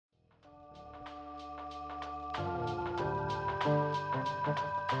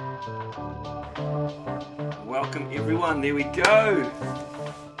Welcome everyone, there we go.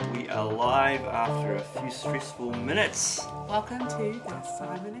 We are live after a few stressful minutes. Welcome to the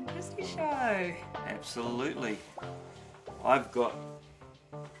Symon and Kristy Show. Absolutely. I've got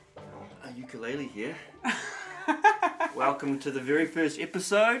a ukulele here. Welcome to the very first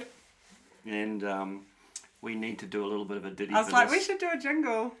episode. And we need to do a little bit of a ditty. I was like, we should do a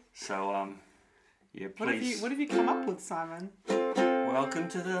jingle. So, yeah, please. What have you come up with, Symon? Welcome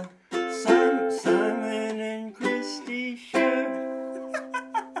to the Symon and Kristy Show,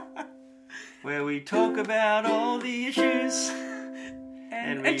 where we talk about all the issues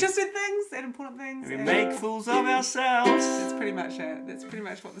and interesting things and important things. We make fools of ourselves. That's pretty much it. That's pretty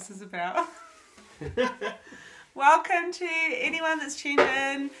much what this is about. Welcome to anyone that's tuned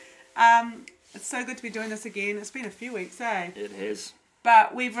in. It's so good to be doing this again. It's been a few weeks, eh? It has.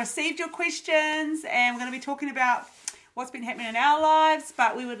 But we've received your questions and we're going to be talking about what's been happening in our lives,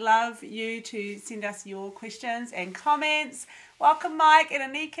 but we would love you to send us your questions and comments. Welcome Mike and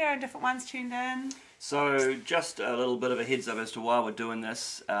Anika and different ones tuned in. So just a little bit of a heads up as to why we're doing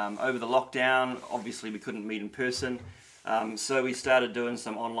this. Over the lockdown, obviously we couldn't meet in person, so we started doing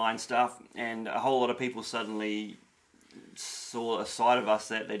some online stuff, and a whole lot of people suddenly saw a side of us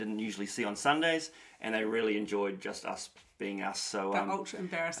that they didn't usually see on Sundays, and they really enjoyed just us being us. So the ultra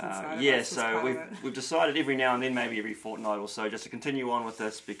embarrassing side of yeah, us so we've decided every now and then, maybe every fortnight or so, just to continue on with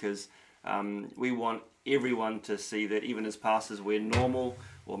this, because we want everyone to see that even as pastors we're normal,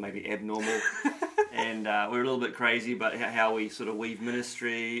 or maybe abnormal, and we're a little bit crazy, but how we sort of weave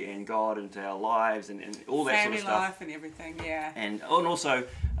ministry and God into our lives and all that family sort of stuff. Life and everything, yeah. And also,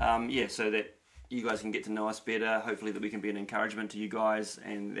 so that you guys can get to know us better, hopefully that we can be an encouragement to you guys,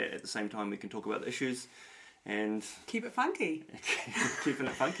 and that at the same time we can talk about the issues and keep it funky. Keeping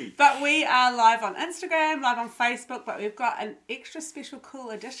it funky. But we are live on Instagram, live on Facebook, but we've got an extra special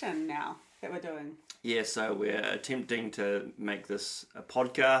cool edition now that we're doing. Yeah, so we're attempting to make this a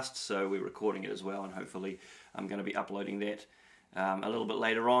podcast, so we're recording it as well, and hopefully I'm going to be uploading that a little bit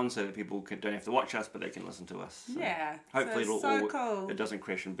later on, so that people don't have to watch us, but they can listen to us. So yeah, hopefully so cool. It doesn't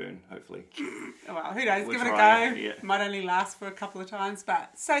crash and burn, hopefully. Well, who knows, We'll give it a try go. it, yeah. Might only last for a couple of times,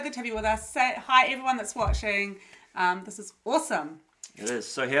 but so good to have you with us. Say hi everyone that's watching. This is awesome. It is.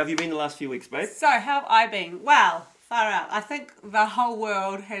 So how have you been the last few weeks, babe? So how have I been? Well, far out. I think the whole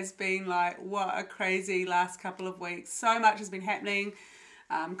world has been like, what a crazy last couple of weeks. So much has been happening.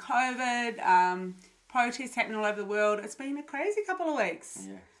 COVID, protests happening all over the world. It's been a crazy couple of weeks.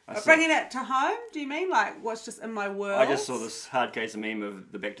 Yeah. But bringing it to home, do you mean like what's just in my world? I just saw this hard case meme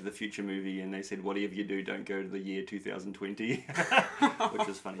of the Back to the Future movie, and they said, whatever you do, don't go to the year 2020, which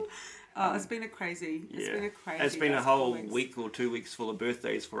is funny. Oh, it's been a crazy. It's been a whole week or 2 weeks full of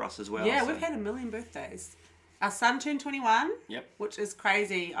birthdays for us as well. Yeah, we've had 1 million birthdays. Our son turned 21, which is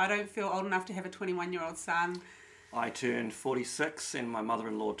crazy. I don't feel old enough to have a 21-year-old son. I turned 46 and my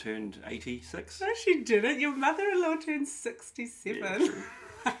mother-in-law turned 86. No, she didn't. Your mother-in-law turned 67. Yeah, true.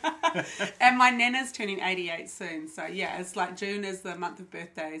 And my nana's turning 88 soon. So, yeah, it's like June is the month of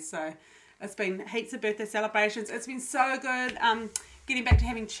birthdays. So, it's been heaps of birthday celebrations. It's been so good getting back to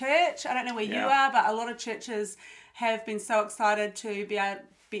having church. I don't know where you are, but a lot of churches have been so excited to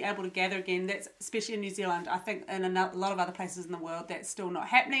be able to gather again. That's especially in New Zealand. I think in a lot of other places in the world that's still not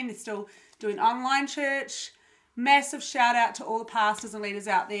happening. They're still doing online church. Massive shout out to all the pastors and leaders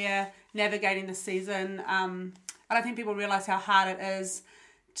out there navigating the season. I don't think people realise how hard it is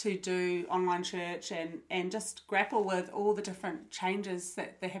to do online church and just grapple with all the different changes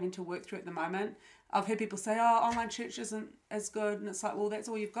that they're having to work through at the moment. I've heard people say, online church isn't as good, and it's like, well, that's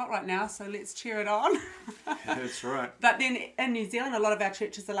all you've got right now, so let's cheer it on. That's right. But then in New Zealand, a lot of our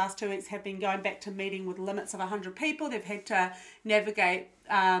churches the last 2 weeks have been going back to meeting with limits of 100 people. They've had to navigate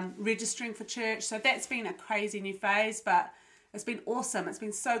registering for church, so that's been a crazy new phase, but it's been awesome. It's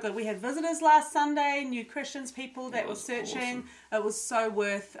been so good. We had visitors last Sunday, new Christians, people that were searching. Awesome. It was so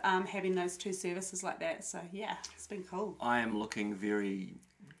worth having those 2 services like that. So, yeah, it's been cool. I am looking very...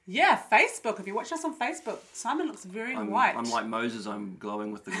 Yeah, Facebook. If you watch us on Facebook, Symon looks very white. I'm like Moses. I'm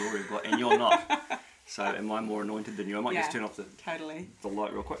glowing with the glory of God, and you're not. So am I more anointed than you? I might just turn off the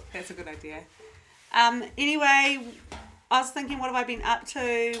light real quick. That's a good idea. Anyway, I was thinking, what have I been up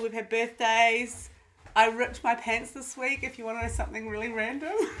to? We've had birthdays. I ripped my pants this week, if you want to know something really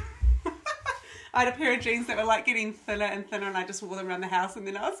random. I had a pair of jeans that were like getting thinner and thinner, and I just wore them around the house, and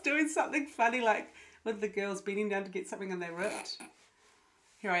then I was doing something funny like with the girls bending down to get something and they ripped.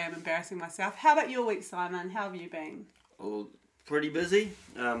 Here I am embarrassing myself. How about your week, Symon? How have you been? Well, pretty busy.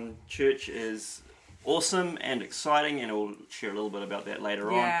 Church is awesome and exciting, and I'll share a little bit about that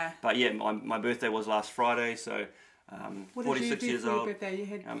later on. But yeah, my birthday was last Friday, so What 46 did you do years for your old. birthday? You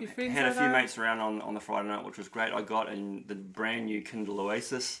had a few friends Had a few over? mates around on the Friday night, which was great. I got in the brand new Kindle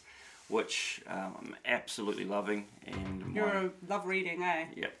Oasis, which I'm absolutely loving. And Love reading, eh?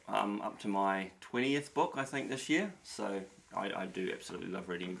 Yep, I'm up to my 20th book, I think, this year. So I do absolutely love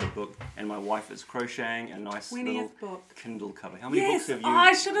reading a good book. And my wife is crocheting a nice little book. Kindle cover. How many books have you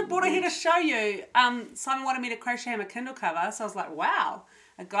I should have brought it here read? to show you. Simon wanted me to crochet him a Kindle cover, so I was like, wow,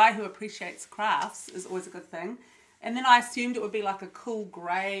 a guy who appreciates crafts is always a good thing. And then I assumed it would be like a cool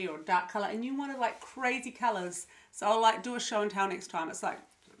grey or dark colour, and you wanted like crazy colours. So I'll like do a show and tell next time. It's like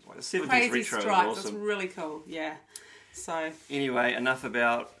The 70s crazy retro is stripes. awesome. It's really cool, yeah. So Anyway, enough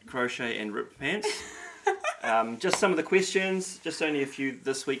about crochet and ripped pants. Just some of the questions, just only a few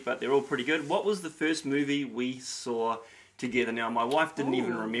this week, but they're all pretty good. What was the first movie we saw together? Now, my wife didn't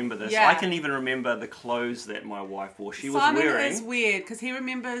even remember this. Yeah. I can even remember the clothes that my wife wore. She was Simon wearing... is weird because he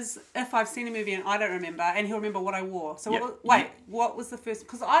remembers if I've seen a movie and I don't remember, and he'll remember what I wore. So Yep. what was the first?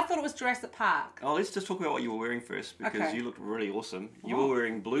 Because I thought it was Jurassic Park. Oh, let's just talk about what you were wearing first, because Okay. you looked really awesome. You Oh. were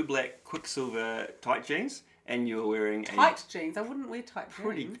wearing blue-black Quicksilver tight jeans, and you were wearing Tight jeans. I wouldn't wear tight jeans.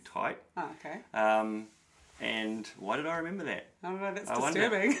 pretty tight. Oh, okay. And why did I remember that? I don't know. That's I wonder.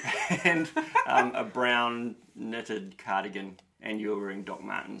 disturbing. And a brown knitted cardigan, and you were wearing Doc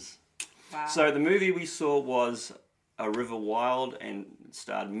Martens. Wow. So the movie we saw was A River Wild, and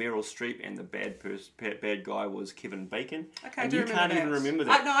starred Meryl Streep, and the bad guy was Kevin Bacon. Okay, and I do you remember can't that. even remember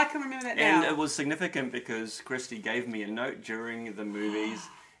that. No, I can remember that And now. it was significant because Kristy gave me a note during the movies,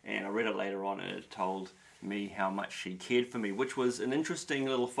 and I read it later on, and it told me how much she cared for me, which was an interesting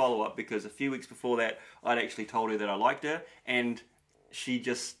little follow-up, because a few weeks before that I'd actually told her that I liked her, and she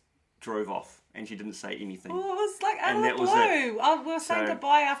just drove off and she didn't say anything. Oh, it was like out And of the that was blue. We were saying So-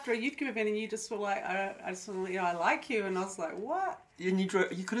 goodbye after a youth group event, and you just were like, I just want to let you know I like you, and I was like, what? And you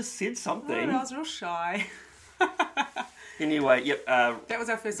could have said I something. was real shy. Anyway, yep, That was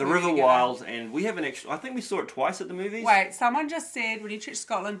our first The movie River together. Wild, and we haven't actually, I think we saw it twice at the movies. Wait, someone just said, when you check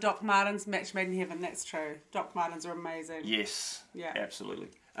Scotland, Doc Martens match made in heaven. That's true. Doc Martens are amazing. Yes, Yeah. absolutely.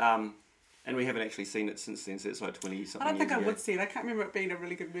 And we haven't actually seen it since then, so it's like 20-something I don't think years I ago. would see it. I can't remember it being a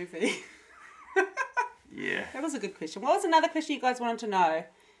really good movie. Yeah. That was a good question. What was another question you guys wanted to know?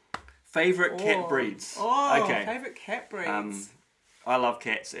 Favourite cat breeds? Oh, okay. favourite cat breeds. I love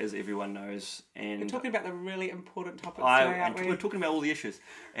cats, as everyone knows, and We're talking about the really important topics today, aren't we? we're talking about all the issues.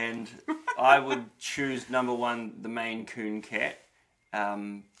 And I would choose number one, the Maine Coon cat.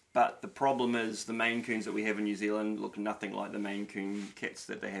 But the problem is the Maine Coons that we have in New Zealand look nothing like the Maine Coon cats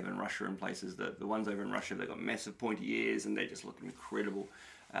that they have in Russia and places. The ones over in Russia, they've got massive pointy ears and they just look incredible.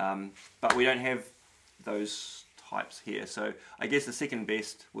 But we don't have those types here. So I guess the second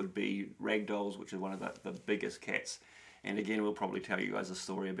best would be ragdolls, which is one of the biggest cats. And again, we'll probably tell you guys a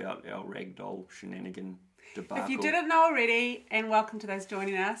story about our ragdoll shenanigan debacle. If you didn't know already, and welcome to those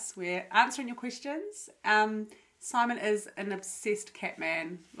joining us, we're answering your questions. Simon is an obsessed cat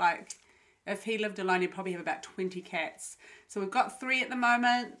man. Like, if he lived alone, he'd probably have about 20 cats. So we've got 3 at the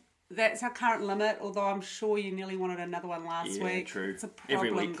moment. That's our current limit, although I'm sure you nearly wanted another one last week. True. It's a Every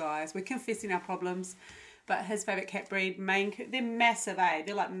problem, week. guys. We're confessing our problems. But his favourite cat breed, Maine Coon, they're massive, eh?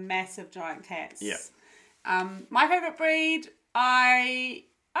 They're like massive giant cats. Yeah. My favourite breed, I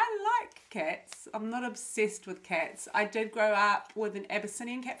like cats. I'm not obsessed with cats. I did grow up with an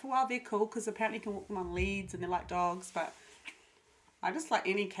Abyssinian cat for a while. They're cool because apparently you can walk them on leads and they're like dogs. But I just like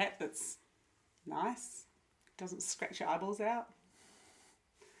any cat that's nice. Doesn't scratch your eyeballs out.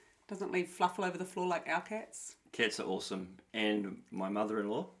 Doesn't leave fluff all over the floor like our cats. Cats are awesome. And my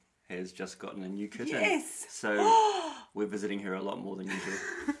mother-in-law has just gotten a new kitten. Yes. So we're visiting her a lot more than usual.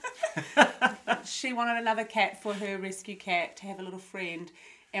 She wanted another cat for her rescue cat to have a little friend,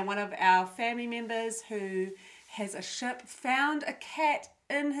 and one of our family members who has a ship found a cat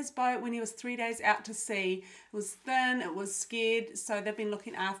in his boat when he was 3 days out to sea. It was thin, it was scared, so they've been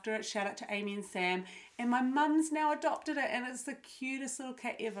looking after it. Shout out to Amy and Sam. And my mum's now adopted it, and it's the cutest little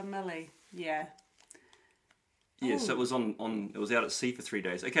cat ever, Millie. Yeah. Yeah, so it was it was out at sea for 3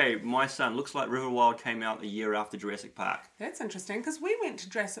 days. Okay, my son, looks like River Wild came out a year after Jurassic Park. That's interesting, because we went to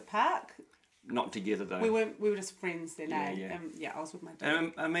Jurassic Park. Not together though. We were just friends then, eh? Yeah. Yeah, I was with my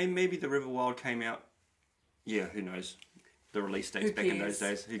dad. I mean, maybe the River Wild came out. Yeah, who knows? The release dates back in those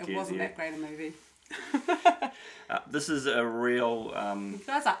days. Who cares? It wasn't that great a movie. This is a real. You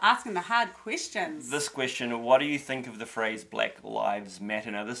guys are asking the hard questions. This question: what do you think of the phrase "Black Lives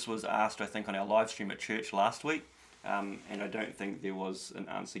Matter"? Now, this was asked, I think, on our live stream at church last week. and I don't think there was an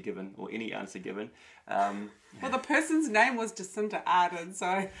answer given, or any answer given. Well, the person's name was Jacinta Ardern,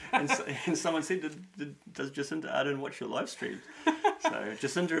 so... and someone said, does Jacinta Ardern watch your live streams? So,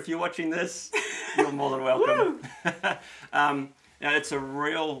 Jacinta, if you're watching this, you're more than welcome. Now, it's a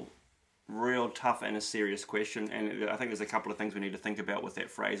real tough and a serious question, and I think there's a couple of things we need to think about with that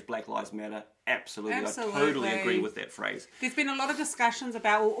phrase, Black Lives Matter. Absolutely. I totally agree with that phrase. There's been a lot of discussions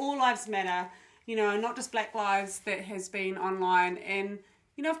about, well, all lives matter, not just Black lives, that has been online, and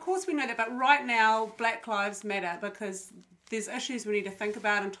of course we know that, but right now Black lives matter because there's issues we need to think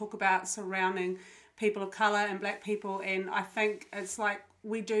about and talk about surrounding people of colour and Black people, and I think it's like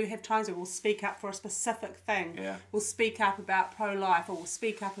we do have times where we'll speak up for a specific thing. Yeah. We'll speak up about pro-life, or we'll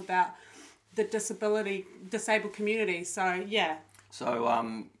speak up about the disabled community. So, yeah.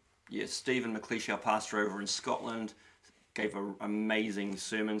 So, Stephen McLeish, our pastor over in Scotland, gave an amazing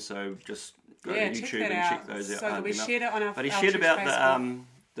sermon, so just go to YouTube and check those out. So we shared it on our But he shared about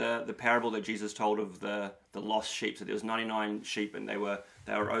the parable that Jesus told of the lost sheep. So there was 99 sheep and they were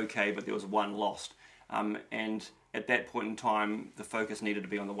okay, but there was one lost. And at that point in time, the focus needed to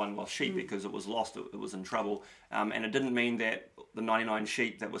be on the one lost sheep because it was lost, it was in trouble. And it didn't mean that the 99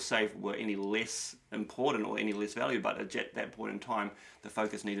 sheep that were saved were any less important or any less valuable, but at that point in time, the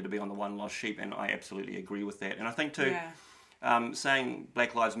focus needed to be on the one lost sheep, and I absolutely agree with that. And I think too, saying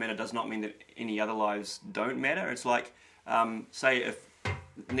Black Lives Matter does not mean that any other lives don't matter. It's like, say if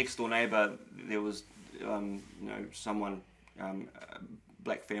next door neighbour, there was someone, a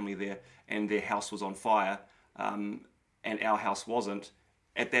black family there, and their house was on fire, and our house wasn't.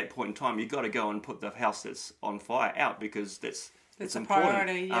 At that point in time, you've got to go and put the house that's on fire out because it's important.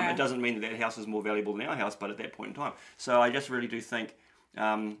 Priority, yeah. It doesn't mean that house is more valuable than our house, but at that point in time. So I just really do think,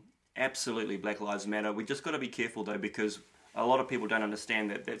 absolutely, Black Lives Matter. We just got to be careful though, because a lot of people don't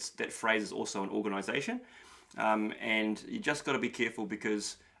understand that phrase is also an organisation, and you just got to be careful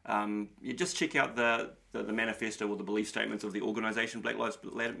because you just check out the manifesto or the belief statements of the organisation Black Lives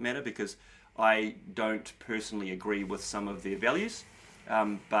Matter, because I don't personally agree with some of their values,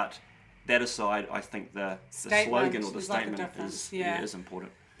 but that aside, I think the slogan or the statement is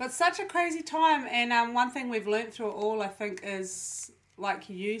important. But such a crazy time, and one thing we've learnt through it all, I think, is, like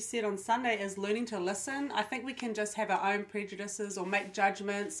you said on Sunday, is learning to listen. I think we can just have our own prejudices or make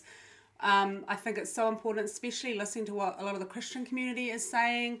judgments. I think it's so important, especially listening to what a lot of the Christian community is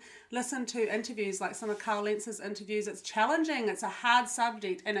saying. Listen to interviews, like some of Carl Lentz's interviews. It's challenging, it's a hard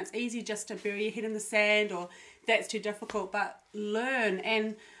subject, and it's easy just to bury your head in the sand or that's too difficult, but learn.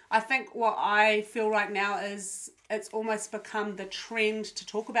 And I think what I feel right now is it's almost become the trend to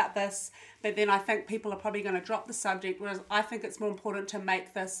talk about this, but then I think people are probably going to drop the subject, whereas I think it's more important to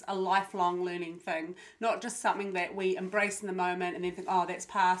make this a lifelong learning thing, not just something that we embrace in the moment and then think, oh, that's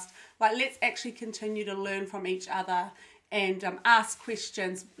past. Like, let's actually continue to learn from each other and ask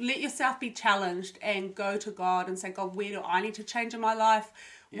questions. Let yourself be challenged and go to God and say, God, where do I need to change in my life?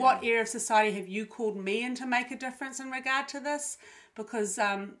 Yeah. What area of society have you called me in to make a difference in regard to this? Because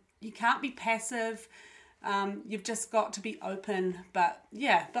you can't be passive. You've just got to be open, but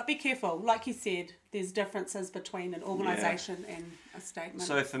be careful. Like you said, there's differences between an organisation and a statement.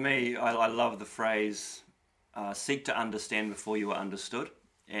 So for me, I love the phrase, seek to understand before you are understood.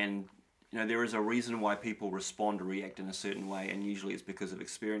 And, there is a reason why people respond or react in a certain way, and usually it's because of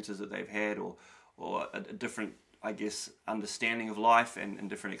experiences that they've had or a different, I guess, understanding of life and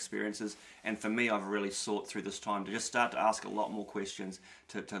different experiences. And for me, I've really sought through this time to just start to ask a lot more questions,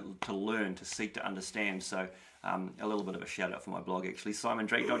 to learn, to seek to understand. So a little bit of a shout out for my blog, actually,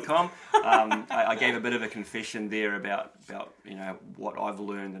 SymonDrake.com. I gave a bit of a confession there about what I've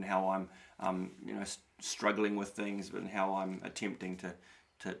learned and how I'm struggling with things, and how I'm attempting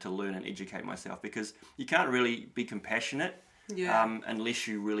to learn and educate myself, because you can't really be compassionate unless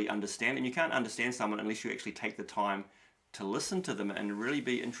you really understand, and you can't understand someone unless you actually take the time to listen to them and really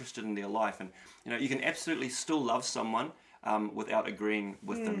be interested in their life. And you can absolutely still love someone without agreeing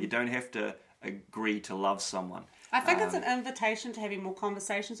with them. You don't have to agree to love someone. I think it's an invitation to having more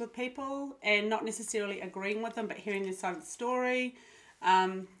conversations with people and not necessarily agreeing with them, but hearing their side of the story.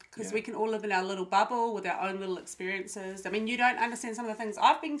 Because we can all live in our little bubble with our own little experiences. I mean, you don't understand some of the things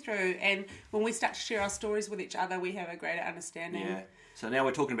I've been through, and when we start to share our stories with each other, we have a greater understanding. Yeah. So now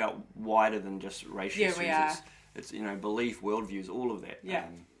we're talking about wider than just racial issues. Yeah, It's belief, worldviews, all of that. Yeah.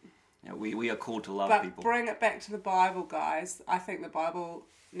 We are called to love people. But bring it back to the Bible, guys. I think the Bible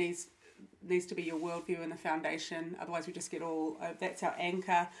needs to be your worldview and the foundation. Otherwise, we just get that's our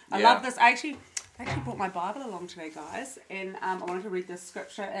anchor. I love this. I actually brought my Bible along today, guys, and I wanted to read this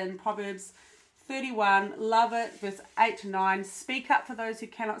scripture in Proverbs 31, love it, verse 8 to 9. Speak up for those who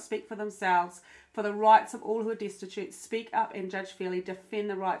cannot speak for themselves, for the rights of all who are destitute. Speak up and judge fairly. Defend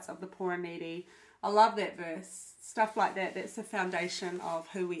the rights of the poor and needy. I love that verse. Stuff like that. That's the foundation of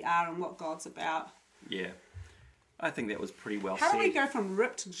who we are and what God's about. Yeah. I think that was pretty well How said. do we go from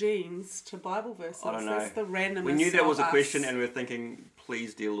ripped jeans to Bible verses? I don't know. That's the randomness. We knew that was a of question, us. and we were thinking,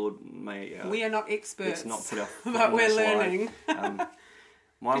 please, dear Lord, may... we are not experts, let's not put our foot but in we're the slide. learning.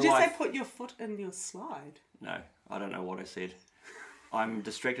 My Did you wife... say put your foot in your slide? No, I don't know what I said. I'm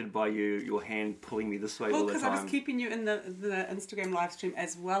distracted by your hand pulling me this way all the because time. I was keeping you in the Instagram live stream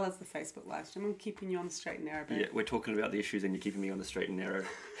as well as the Facebook live stream. I'm keeping you on the straight and narrow. Babe. Yeah, we're talking about the issues and you're keeping me on the straight and narrow.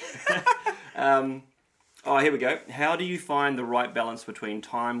 Here we go. How do you find the right balance between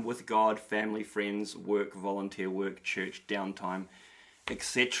time with God, family, friends, work, volunteer work, church, downtime,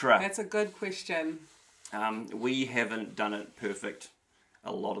 etc.? That's a good question. We haven't done it perfect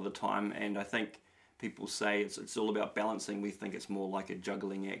a lot of the time, and I think people say it's all about balancing. We think it's more like a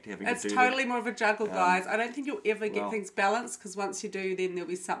juggling act, having It's to do totally more of a juggle, guys. I don't think you'll ever get well- things balanced, because once you do, then there'll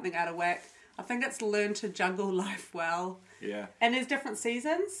be something out of whack. I think it's learn to juggle life well. Yeah. And there's different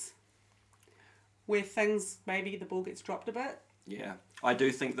seasons where things, maybe the ball gets dropped a bit. Yeah, I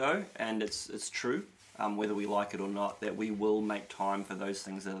do think though, and it's true, whether we like it or not, that we will make time for those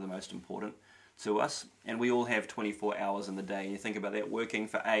things that are the most important to us. And we all have 24 hours in the day. And you think about that, working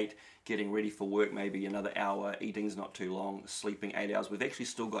for 8, getting ready for work maybe another hour, eating's not too long, sleeping 8 hours. We've actually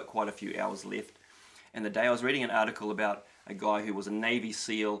still got quite a few hours left. And the day I was reading an article about a guy who was a Navy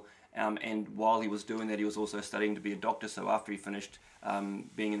SEAL, and while he was doing that, he was also studying to be a doctor. So after he finished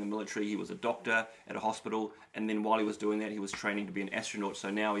being in the military, he was a doctor at a hospital, and then while he was doing that, he was training to be an astronaut.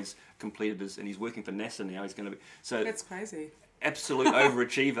 So now he's completed his, and he's working for NASA now. He's going to be That's crazy. Absolute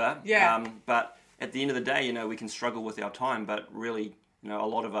overachiever. Yeah. But at the end of the day, we can struggle with our time. But really, a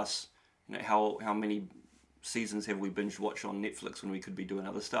lot of us, how many seasons have we binge watched on Netflix when we could be doing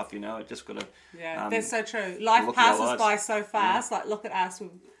other stuff? It just got to. Yeah, that's so true. Life look at our passes lives. by so fast. Like, look at us.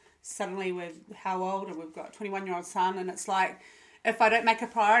 Suddenly we're how old, and we've got a 21-year-old son, and it's like, if I don't make a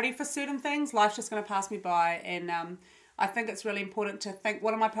priority for certain things, life's just going to pass me by. And I think it's really important to think,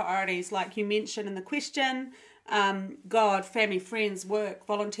 what are my priorities? Like you mentioned in the question, God, family, friends, work,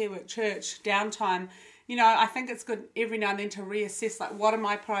 volunteer work, church, downtime. I think it's good every now and then to reassess, like, what are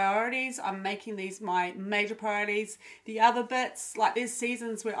my priorities? I'm making these my major priorities. The other bits, like, there's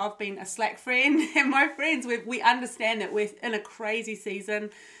seasons where I've been a slack friend, and my friends, we understand that we're in a crazy season,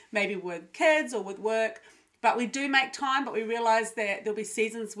 maybe with kids or with work, but we do make time, but we realise that there'll be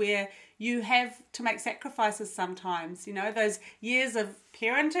seasons where you have to make sacrifices sometimes. Those years of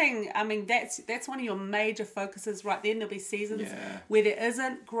parenting, I mean, that's one of your major focuses right then. There'll be seasons where there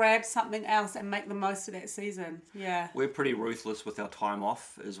isn't. Grab something else and make the most of that season. Yeah. We're pretty ruthless with our time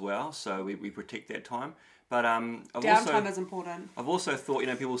off as well, so we protect that time. But downtime is important. I've also thought,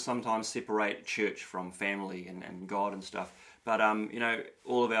 people sometimes separate church from family and God and stuff. But,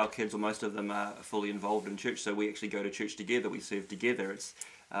 all of our kids, or most of them, are fully involved in church, so we actually go to church together, we serve together. It's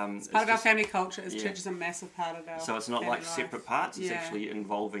part of our family culture. Church is a massive part of our So it's not like life. separate parts, it's actually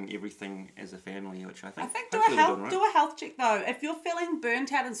involving everything as a family, which I think do a health check though. If you're feeling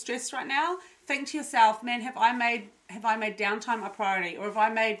burnt out and stressed right now, think to yourself, man, have I made downtime a priority, or have I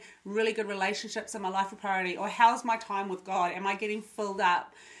made really good relationships in my life a priority, or how's my time with God? Am I getting filled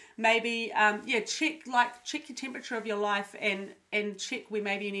up? Maybe check your temperature of your life and check where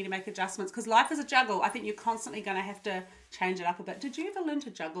maybe you need to make adjustments, because life is a juggle. I think you're constantly going to have to change it up a bit. Did you ever learn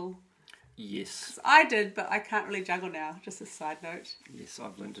to juggle? Yes. I did, but I can't really juggle now. Just a side note. Yes,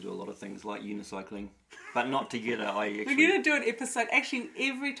 I've learned to do a lot of things like unicycling, but not together. We need to do an episode. Actually,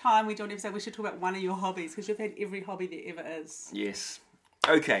 every time we do an episode, we should talk about one of your hobbies, because you've had every hobby there ever is. Yes.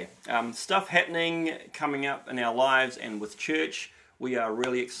 Okay. Stuff happening coming up in our lives and with church. We are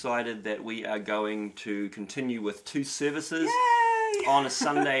really excited that we are going to continue with 2 services on a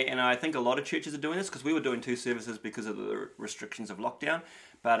Sunday, and I think a lot of churches are doing this, because we were doing 2 services because of the restrictions of lockdown,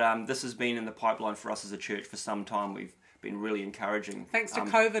 but this has been in the pipeline for us as a church for some time. We've been really encouraging thanks to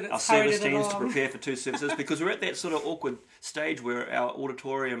COVID, it's our service hurried it teams to along. prepare for 2 services, because we're at that sort of awkward stage where our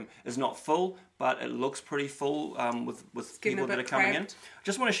auditorium is not full, but it looks pretty full with people that are coming in. I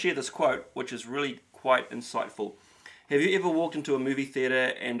just want to share this quote, which is really quite insightful. Have you ever walked into a movie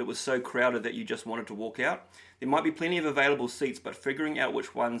theatre and it was so crowded that you just wanted to walk out? There might be plenty of available seats, but figuring out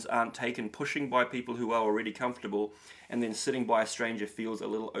which ones aren't taken, pushing by people who are already comfortable, and then sitting by a stranger feels a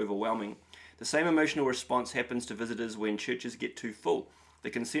little overwhelming. The same emotional response happens to visitors when churches get too full. The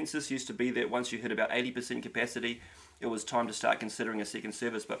consensus used to be that once you hit about 80% capacity, it was time to start considering a second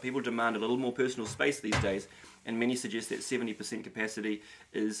service, but people demand a little more personal space these days, and many suggest that 70% capacity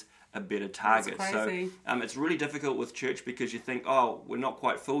is a better target. That's so crazy. it's really difficult with church because you think, oh, we're not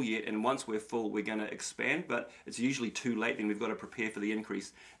quite full yet, and once we're full, we're going to expand, but it's usually too late. Then we've got to prepare for the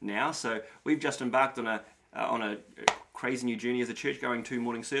increase now. So we've just embarked on a crazy new journey as a church, going 2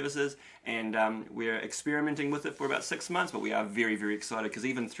 morning services, and we're experimenting with it for about 6 months, but we are very, very excited because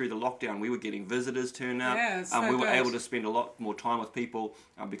even through the lockdown we were getting visitors turn up. Yeah, so we were good. able to spend a lot more time with people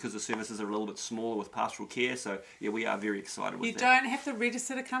because the services are a little bit smaller with pastoral care, so yeah, we are very excited with You that. don't have to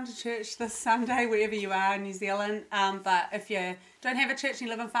register to come to church this Sunday wherever you are in New Zealand, but if you don't have a church and you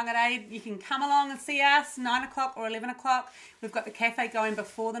live in Whangarei, you can come along and see us 9 o'clock or 11 o'clock. We've got the cafe going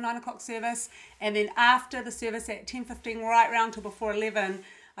before the 9 o'clock service, and then after the service at 10:15 right round till before 11.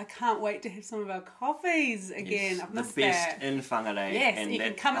 I can't wait to have some of our coffees again. Yes, I've missed the best that. in Whangarei, Yes, and you can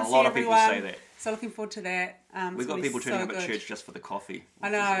that, come and a see lot everyone. of people say that. So looking forward to that. We've got people turning up at church just for the coffee. I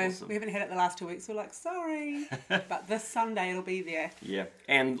which know. is awesome. We haven't had it the last 2 weeks. We're like, sorry. But this Sunday it'll be there. Yeah.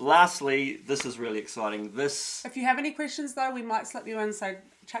 And lastly, this is really exciting. If you have any questions though, we might slip you in. So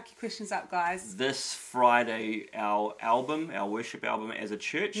chuck your questions up, guys. This Friday, our worship album as a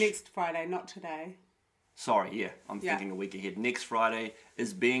church. Next Friday, not today. Sorry, yeah, I'm thinking a week ahead. Next Friday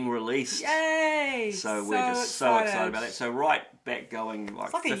is being released. Yay! So we're just so excited about that. So right back going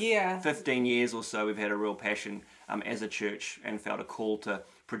like a year. 15 years or so, we've had a real passion as a church and felt a call to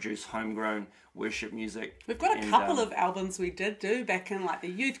produce homegrown worship music. We've got a couple of albums we did do back in like the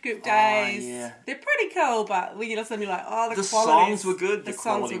youth group days. Yeah. They're pretty cool, but when you listen to me like, the the quality's- songs were good, the songs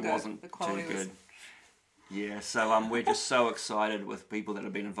quality were good. wasn't The quality too was- good. Yeah, so we're just so excited with people that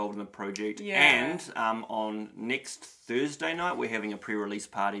have been involved in the project. Yeah. And on next Thursday night, we're having a pre-release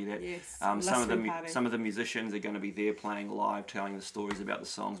party that Yes, some listening party. of the musicians are going to be there playing live, telling the stories about the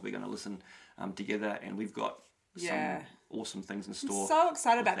songs. We're going to listen together, and we've got some awesome things in store. I'm so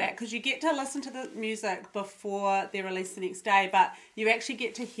excited about that because you get to listen to the music before they're released the next day, but you actually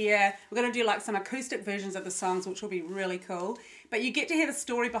get to hear, we're going to do like some acoustic versions of the songs, which will be really cool, but you get to hear the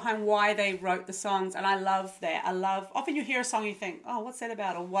story behind why they wrote the songs, and I love that. Often you hear a song and you think, oh, what's that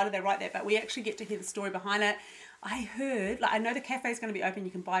about, or why did they write that, but we actually get to hear the story behind it. I heard, I know the cafe is going to be open,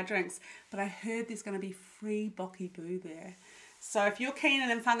 you can buy drinks, but I heard there's going to be free boki boo there. So if you're keen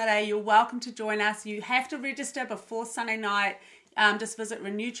and in Whangarei, you're welcome to join us. You have to register before Sunday night. Just visit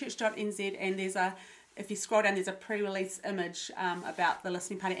renewchurch.nz, and if you scroll down, there's a pre-release image about the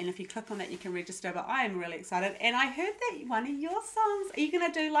listening party, and if you click on that, you can register. But I am really excited, and I heard that one of your songs, are you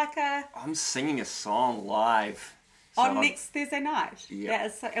going to do like a... I'm singing a song live. Next Thursday night? Yeah.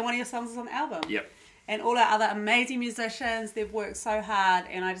 And one of your songs is on the album? Yep. And all our other amazing musicians, they've worked so hard,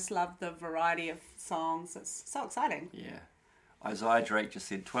 and I just love the variety of songs. It's so exciting. Yeah. Isaiah Drake just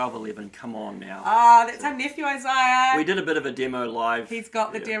said 12:11. Come on now. Oh, that's our nephew Isaiah. We did a bit of a demo live. He's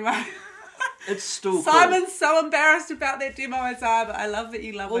got the demo. It's still Simon's cool. so embarrassed about that demo, Isaiah, but I love that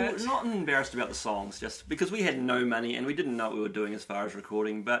you love Well, it. not embarrassed about the songs, just because we had no money and we didn't know what we were doing as far as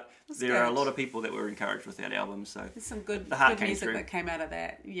recording. But there are a lot of people that were encouraged with that album. So there's some good came music through. that came out of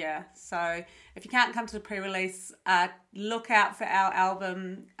that. Yeah. So if you can't come to the pre-release, look out for our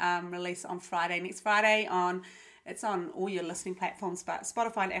album release on Friday. Next Friday It's on all your listening platforms, but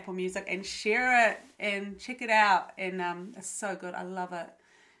Spotify and Apple Music, and share it and check it out. And it's so good. I love it.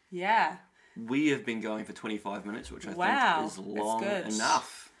 Yeah. We have been going for 25 minutes, which I think is long good.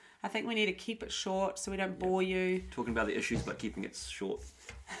 enough. I think we need to keep it short so we don't bore you. Talking about the issues, but keeping it short.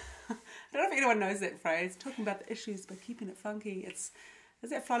 I don't know if anyone knows that phrase. Talking about the issues, but keeping it funky. Is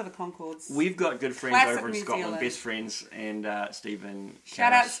that Flight of the Conchords? We've got good friends Classic over in New Scotland, Zealand. best friends, and Stephen.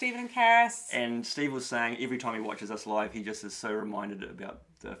 Shout out Stephen and Karis. And Steve was saying every time he watches us live, he just is so reminded about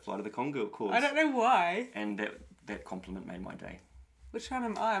the Flight of the Conchords. I don't know why. And that compliment made my day. Which one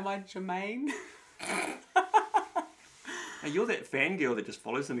am I? Am I Jermaine? Hey, you're that fangirl that just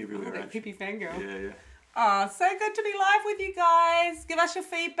follows them everywhere, That aren't you? creepy fangirl. Yeah. Oh, so good to be live with you guys. Give us your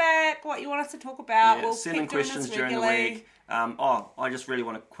feedback, what you want us to talk about. Yeah, We'll send in keep doing questions this during the regularly. week. I just really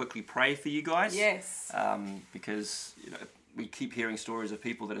want to quickly pray for you guys. Yes. Because we keep hearing stories of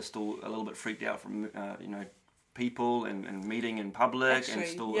people that are still a little bit freaked out from people and meeting in public and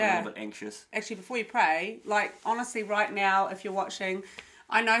still a little bit anxious. Actually, before you pray, honestly, right now, if you're watching,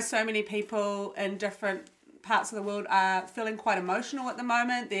 I know so many people in different parts of the world are feeling quite emotional at the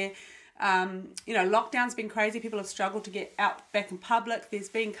moment. They're lockdown's been crazy. People have struggled to get out back in public. There's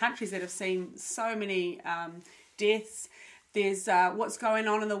been countries that have seen so many deaths. There's what's going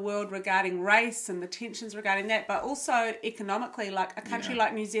on in the world regarding race and the tensions regarding that, but also economically, like a country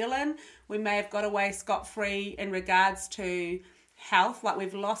like New Zealand, we may have got away scot-free in regards to health. Like,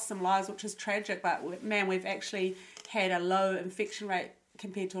 we've lost some lives, which is tragic, but man, we've actually had a low infection rate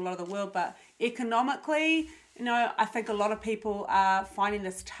compared to a lot of the world. But economically, I think a lot of people are finding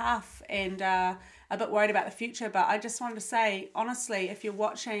this tough and a bit worried about the future. But I just wanted to say, honestly, if you're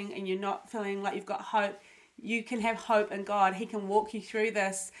watching and you're not feeling like you've got hope, you can have hope in God. He can walk you through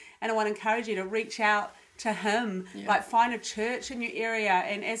this. And I want to encourage you to reach out to Him. Like, find a church in your area.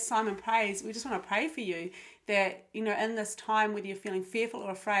 And as Simon prays, we just want to pray for you that, in this time, whether you're feeling fearful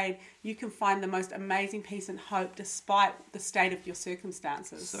or afraid, you can find the most amazing peace and hope despite the state of your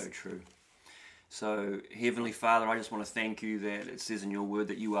circumstances. So true. So, Heavenly Father, I just want to thank you that it says in your word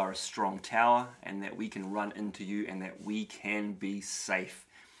that you are a strong tower and that we can run into you and that we can be safe.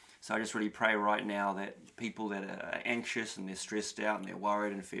 So I just really pray right now that people that are anxious and they're stressed out and they're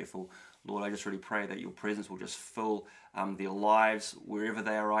worried and fearful, Lord, I just really pray that your presence will just fill their lives wherever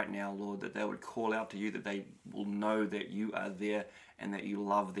they are right now, Lord, that they would call out to you, that they will know that you are there and that you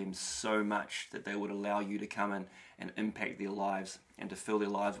love them so much that they would allow you to come in and impact their lives and to fill their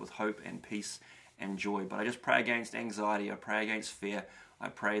lives with hope and peace and joy. But I just pray against anxiety, I pray against fear. I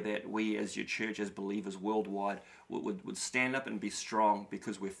pray that we as your church, as believers worldwide, would stand up and be strong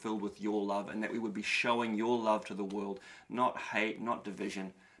because we're filled with your love, and that we would be showing your love to the world, not hate, not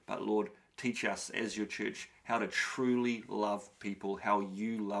division, but Lord, teach us as your church how to truly love people, how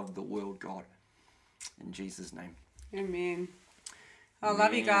you love the world, God. In Jesus' name. Amen. I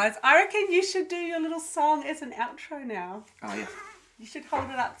love you guys. I reckon you should do your little song as an outro now. Oh, yeah. You should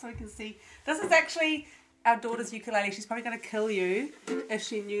hold it up so we can see. This is actually our daughter's ukulele. She's probably going to kill you if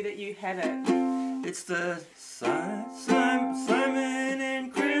she knew that you had it. It's the Symon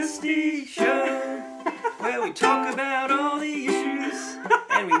and Kristy Show, where we talk about all the issues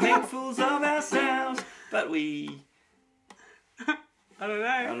and we make fools of ourselves, but we... I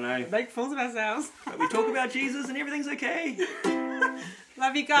don't know. Make fools of ourselves. But we talk about Jesus and everything's okay.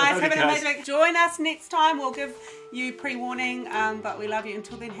 Love you guys. Have an amazing week. Join us next time. We'll give you pre-warning, but we love you.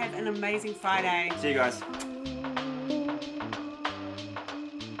 Until then, have an amazing Friday. See you guys.